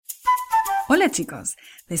Hola chicos,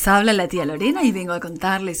 les habla la tía Lorena y vengo a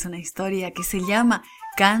contarles una historia que se llama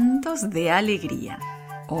Cantos de alegría.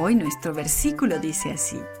 Hoy nuestro versículo dice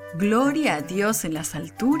así: Gloria a Dios en las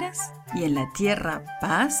alturas y en la tierra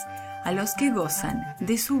paz a los que gozan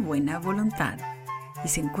de su buena voluntad. Y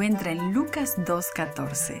se encuentra en Lucas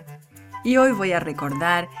 2:14. Y hoy voy a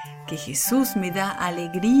recordar que Jesús me da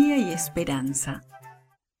alegría y esperanza.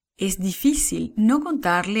 Es difícil no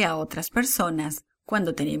contarle a otras personas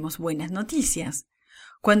cuando tenemos buenas noticias.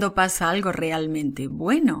 Cuando pasa algo realmente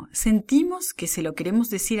bueno, sentimos que se lo queremos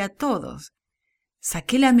decir a todos.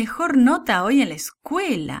 Saqué la mejor nota hoy en la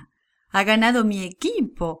escuela. Ha ganado mi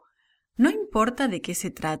equipo. No importa de qué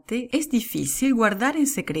se trate, es difícil guardar en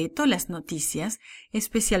secreto las noticias,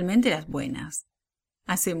 especialmente las buenas.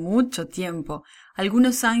 Hace mucho tiempo,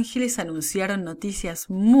 algunos ángeles anunciaron noticias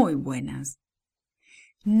muy buenas.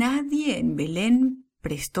 Nadie en Belén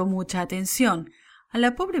prestó mucha atención a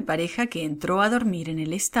la pobre pareja que entró a dormir en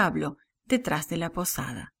el establo detrás de la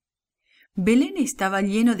posada. Belén estaba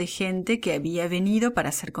lleno de gente que había venido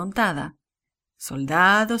para ser contada.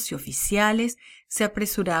 Soldados y oficiales se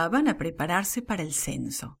apresuraban a prepararse para el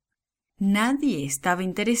censo. Nadie estaba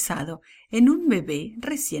interesado en un bebé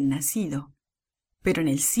recién nacido. Pero en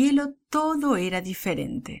el cielo todo era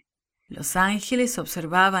diferente. Los ángeles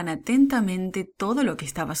observaban atentamente todo lo que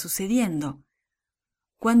estaba sucediendo.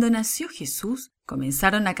 Cuando nació Jesús,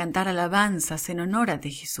 comenzaron a cantar alabanzas en honor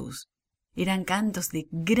de Jesús. Eran cantos de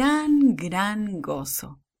gran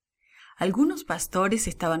gozo. Algunos pastores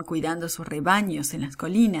estaban cuidando sus rebaños en las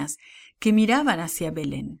colinas que miraban hacia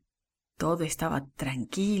Belén. Todo estaba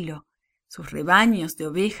tranquilo. Sus rebaños de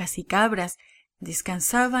ovejas y cabras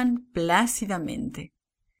descansaban plácidamente.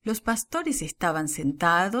 Los pastores estaban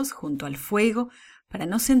sentados junto al fuego para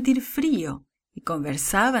no sentir frío y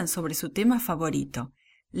conversaban sobre su tema favorito,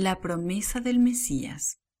 la promesa del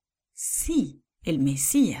Mesías. Sí, el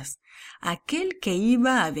Mesías, aquel que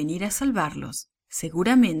iba a venir a salvarlos.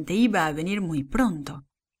 Seguramente iba a venir muy pronto.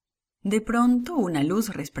 De pronto una luz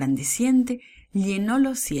resplandeciente llenó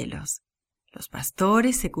los cielos. Los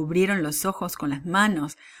pastores se cubrieron los ojos con las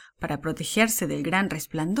manos para protegerse del gran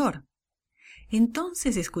resplandor.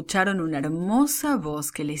 Entonces escucharon una hermosa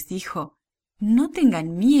voz que les dijo: «No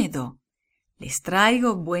tengan miedo, les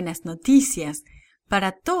traigo buenas noticias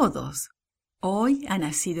para todos. Hoy ha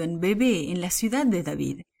nacido un bebé en la ciudad de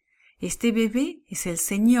David. Este bebé es el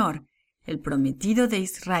Señor, el prometido de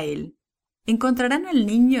Israel. Encontrarán al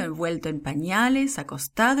niño envuelto en pañales,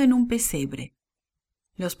 acostado en un pesebre».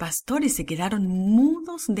 Los pastores se quedaron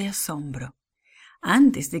mudos de asombro.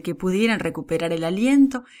 Antes de que pudieran recuperar el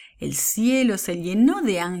aliento, el cielo se llenó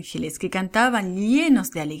de ángeles que cantaban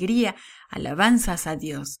llenos de alegría alabanzas a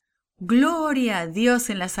Dios. Gloria a Dios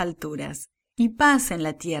en las alturas y paz en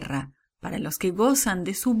la tierra para los que gozan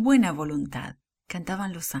de su buena voluntad,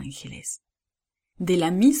 cantaban los ángeles. De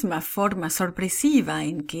la misma forma sorpresiva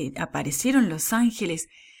en que aparecieron los ángeles,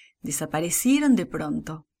 desaparecieron de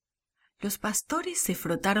pronto. Los pastores se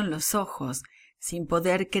frotaron los ojos sin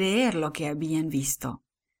poder creer lo que habían visto.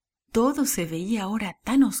 Todo se veía ahora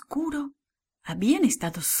tan oscuro. ¿Habían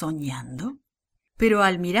estado soñando? Pero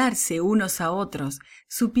al mirarse unos a otros,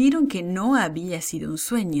 supieron que no había sido un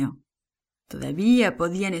sueño. Todavía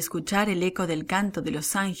podían escuchar el eco del canto de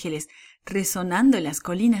los ángeles resonando en las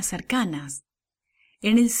colinas cercanas.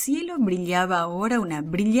 En el cielo brillaba ahora una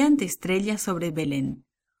brillante estrella sobre Belén,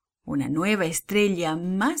 una nueva estrella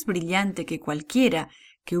más brillante que cualquiera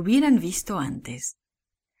que hubieran visto antes.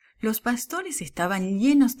 Los pastores estaban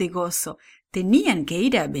llenos de gozo. Tenían que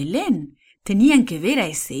ir a Belén, tenían que ver a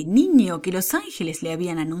ese niño que los ángeles le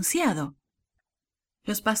habían anunciado.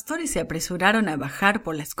 Los pastores se apresuraron a bajar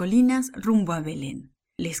por las colinas rumbo a Belén.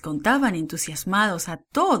 Les contaban entusiasmados a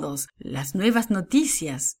todos las nuevas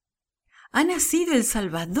noticias. «¡Ha nacido el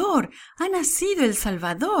Salvador! ¡Ha nacido el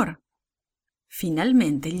Salvador!».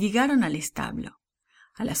 Finalmente llegaron al establo.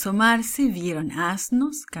 Al asomarse vieron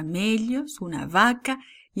asnos, camellos, una vaca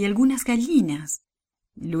y algunas gallinas.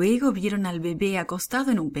 Luego vieron al bebé acostado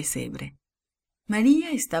en un pesebre. María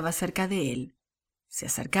estaba cerca de él. Se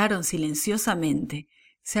acercaron silenciosamente,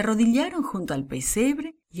 se arrodillaron junto al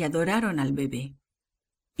pesebre y adoraron al bebé.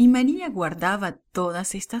 Y María guardaba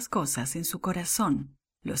todas estas cosas en su corazón.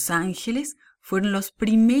 Los ángeles fueron los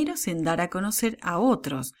primeros en dar a conocer a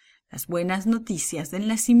otros las buenas noticias del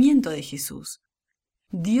nacimiento de Jesús.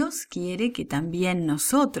 Dios quiere que también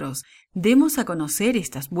nosotros demos a conocer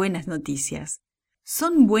estas buenas noticias.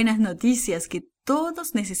 Son buenas noticias que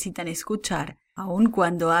todos necesitan escuchar, aun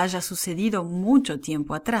cuando haya sucedido mucho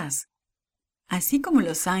tiempo atrás. Así como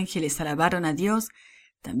los ángeles alabaron a Dios,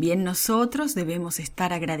 también nosotros debemos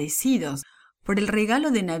estar agradecidos por el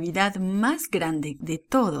regalo de Navidad más grande de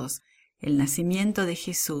todos, el nacimiento de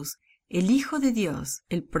Jesús, el Hijo de Dios,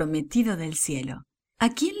 el prometido del cielo. ¿A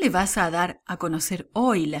quién le vas a dar a conocer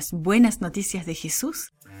hoy las buenas noticias de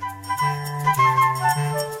Jesús?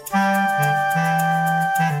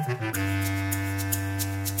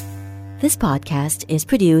 This podcast is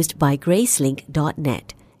produced by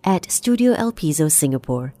Gracelink.net at Studio El Piso,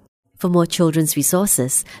 Singapore. For more children's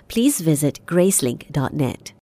resources, please visit Gracelink.net.